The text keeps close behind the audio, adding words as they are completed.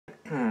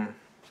Hello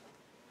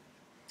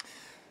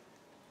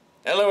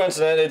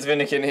internet, it's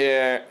Vyndichat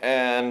here,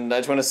 and I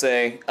just want to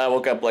say, I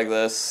woke up like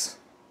this.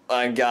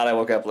 My god, I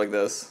woke up like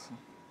this.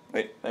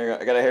 Wait, there you go.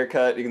 I got a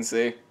haircut, you can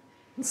see,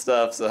 and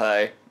stuff, so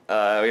hi.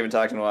 We haven't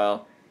talked in a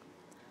while.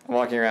 I'm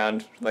walking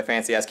around with my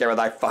fancy ass camera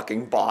that I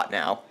fucking bought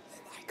now.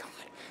 Oh my god.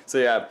 So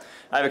yeah,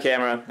 I have a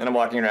camera, and I'm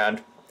walking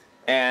around.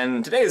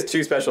 And today is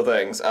two special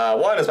things.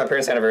 One is my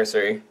parents'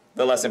 anniversary.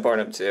 The less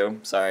important of the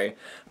two, sorry.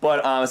 But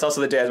it's also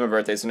the day of my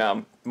birthday, so now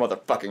I'm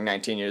motherfucking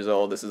 19 years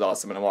old. This is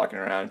awesome, and I'm walking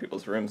around in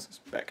people's rooms.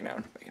 Just backing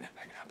down.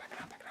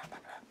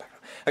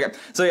 Okay,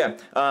 so yeah,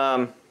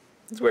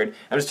 it's weird.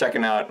 I'm just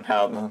checking out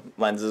how the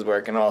lenses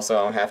work, and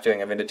also I'm half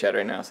doing a Vyndichat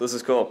right now, so this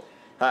is cool.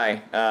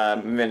 Hi,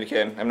 I'm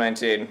Vyndichat. I'm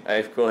 19. I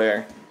have cool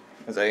hair,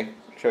 as I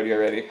showed you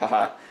already.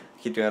 Haha, I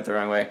keep doing that the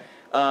wrong way.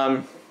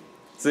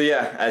 So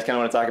yeah, I just kind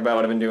of want to talk about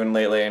what I've been doing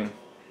lately, and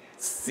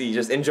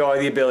just enjoy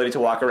the ability to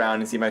walk around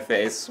and see my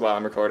face while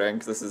I'm recording,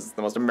 because this is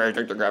the most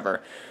amazing thing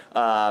ever.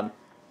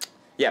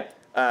 Yeah,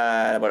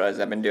 what else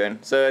I've been doing?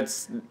 So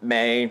it's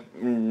May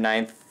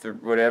 9th or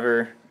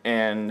whatever,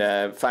 and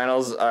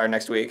finals are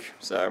next week,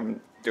 so I'm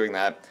doing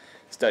that,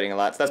 studying a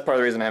lot. So that's part of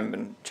the reason I haven't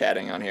been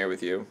chatting on here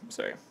with you.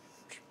 Sorry,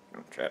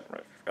 chat,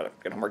 gotta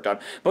get homework done.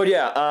 But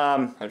yeah,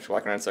 I'm just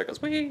walking around in circles.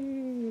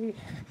 Whee!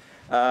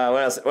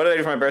 What else? What did I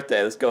do for my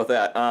birthday? Let's go with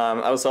that.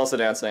 I was salsa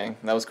dancing.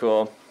 That was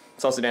cool.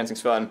 Salsa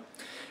dancing's fun.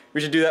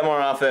 We should do that more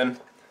often.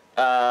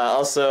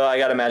 Also, I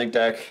got a magic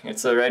deck.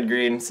 It's a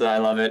red-green, so I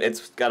love it.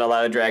 It's got a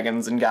lot of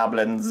dragons and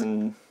goblins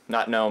and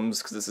not gnomes,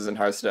 because this isn't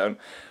Hearthstone.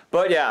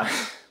 But yeah,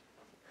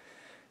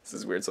 this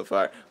is weird so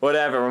far.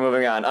 Whatever, we're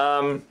moving on.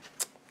 What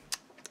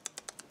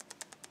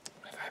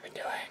have I been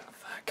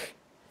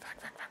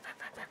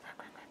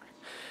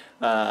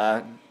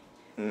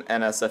doing?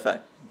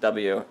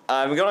 NSFW.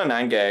 I'm going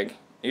on 9gag.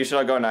 You should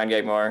all go on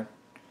 9gag more.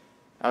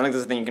 I don't think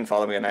there's a thing you can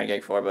follow me on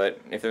 9gag for, but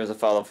if there was a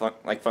follow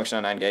function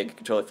on 9gag, you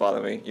could totally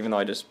follow me, even though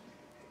I just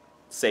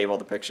save all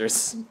the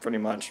pictures, pretty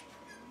much.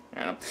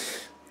 I don't know.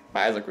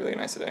 My eyes look really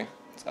nice today.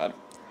 It's odd.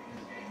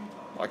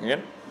 Walking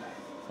in?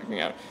 Walking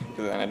out.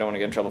 Because then I don't want to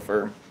get in trouble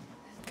for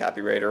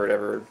copyright or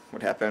whatever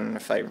would happen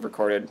if I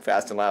recorded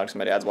fast and loud because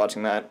my dad's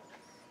watching that.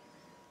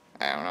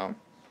 I don't know.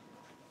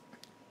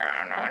 I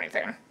don't know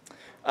anything.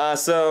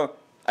 So,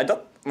 I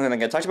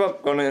talked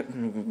about going to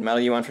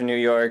Metal U1 for New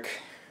York.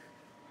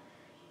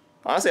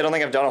 Honestly, I don't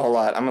think I've done a whole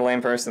lot. I'm a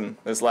lame person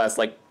this last,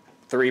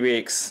 3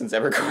 weeks since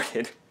I've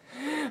recorded.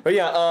 But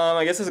yeah,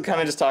 I guess this is kind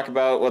of just talk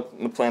about what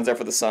the plans are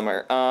for the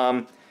summer.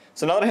 So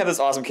now that I have this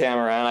awesome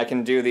camera and I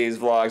can do these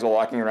vlogs while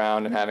walking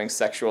around and having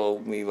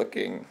sexually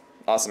looking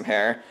awesome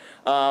hair,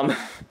 I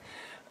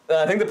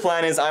think the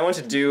plan is I want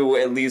to do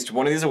at least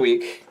one of these a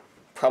week.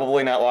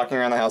 Probably not walking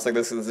around the house like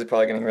this, because this is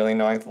probably getting really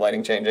annoying with the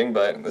lighting changing,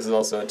 but this is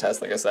also a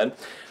test, like I said.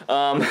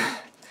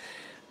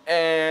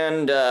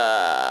 And,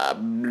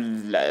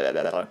 I'm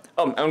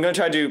gonna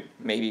try to do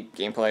maybe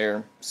gameplay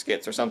or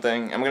skits or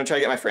something. I'm gonna try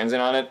to get my friends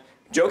in on it.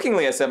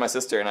 Jokingly, I said my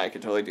sister and I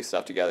could totally do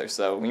stuff together,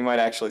 so we might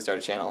actually start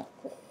a channel.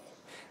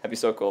 That'd be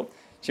so cool.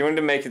 She wanted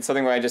to make it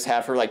something where I just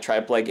have her, try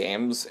to play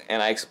games,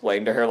 and I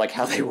explain to her,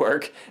 how they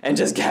work, and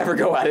just have her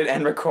go at it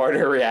and record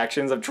her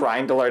reactions of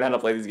trying to learn how to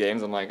play these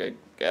games. I'm like, I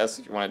guess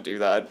if you want to do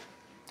that,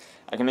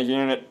 I can make a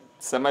unit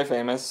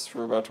semi-famous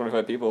for about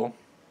 25 people.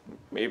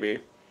 Maybe.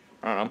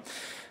 I don't know.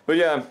 But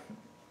yeah,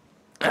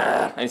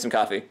 I need some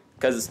coffee,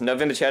 because no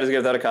Vyndichat is good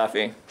without a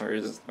coffee.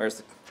 Where's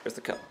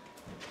the cup?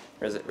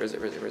 Where's it?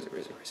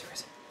 Motherfucker.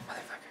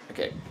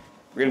 Okay,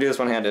 we're gonna do this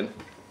one-handed.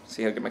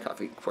 See how good my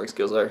coffee pouring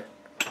skills are.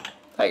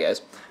 Hi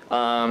guys.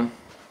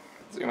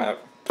 Zoom out.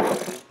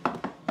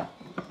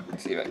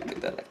 Let's see if I can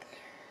get that like that.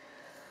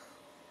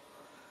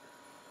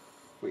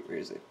 Wait, where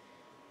is it?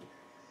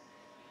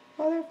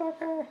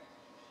 Motherfucker.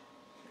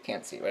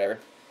 Can't see, whatever.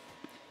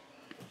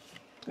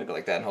 Maybe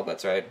like that and hope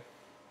that's right.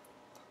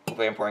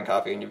 Hopefully I'm pouring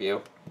coffee in your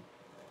view.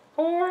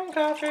 Pouring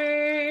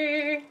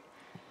coffee!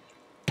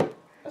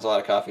 That's a lot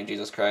of coffee,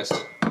 Jesus Christ.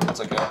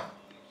 That's okay.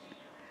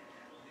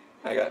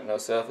 I got no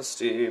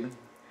self-esteem.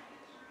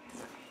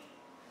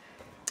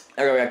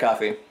 Okay, we got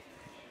coffee.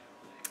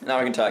 Now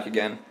I can talk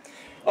again.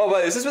 Oh,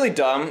 but this is really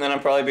dumb, and I'm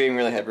probably being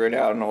really hyper right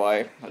now. I don't know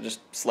why. I just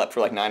slept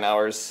for 9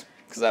 hours,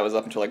 because I was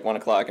up until 1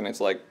 o'clock, and it's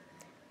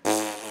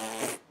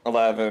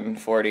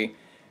 11:40.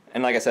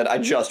 And like I said, I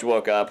just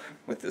woke up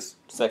with this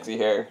sexy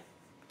hair.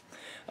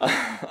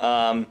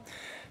 Where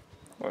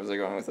was I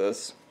going with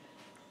this?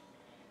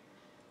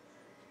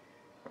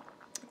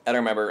 I don't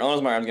remember.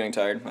 Unless my arm's getting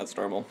tired. That's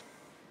normal.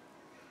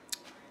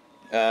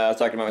 I was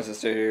talking about my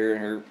sister,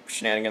 her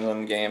shenanigans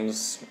on the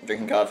games,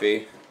 drinking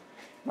coffee,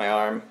 my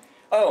arm.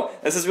 Oh,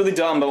 this is really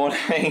dumb, but when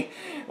I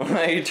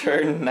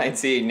turned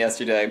 19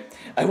 yesterday,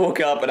 I woke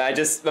up and I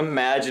just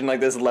imagined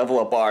this level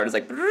up bar. It's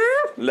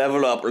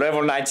level up,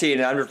 level 19,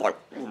 and I'm just like,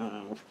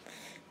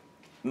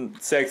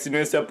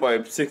 sexiness up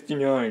by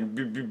 69.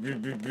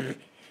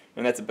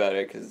 And that's about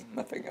it, because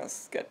nothing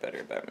else got better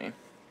about me.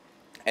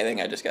 I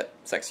think I just got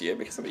sexier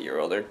because I'm a year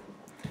older.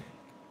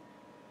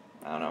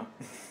 I don't know.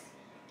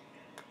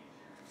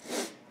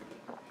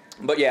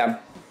 But yeah,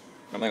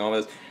 I'm like,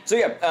 with this. So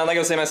yeah, like I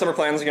was saying, my summer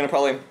plans are gonna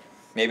probably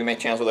maybe make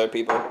channels with other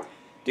people,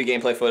 do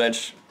gameplay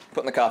footage,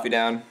 putting the coffee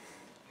down,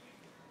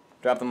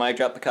 drop the mic,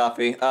 drop the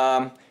coffee.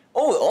 Oh,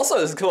 also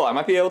this is cool. I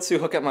might be able to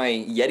hook up my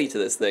Yeti to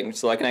this thing,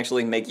 so I can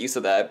actually make use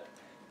of that.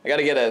 I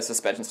gotta get a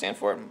suspension stand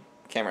for it.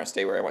 Camera,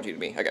 stay where I want you to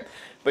be. Okay,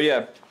 but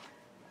yeah.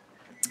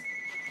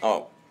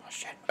 Oh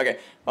shit. Okay,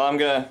 well I'm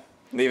gonna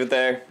leave it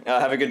there.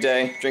 Have a good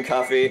day. Drink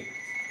coffee.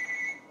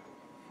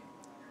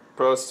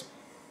 Prost.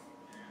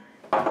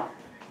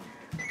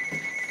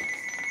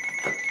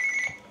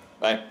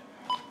 Bye.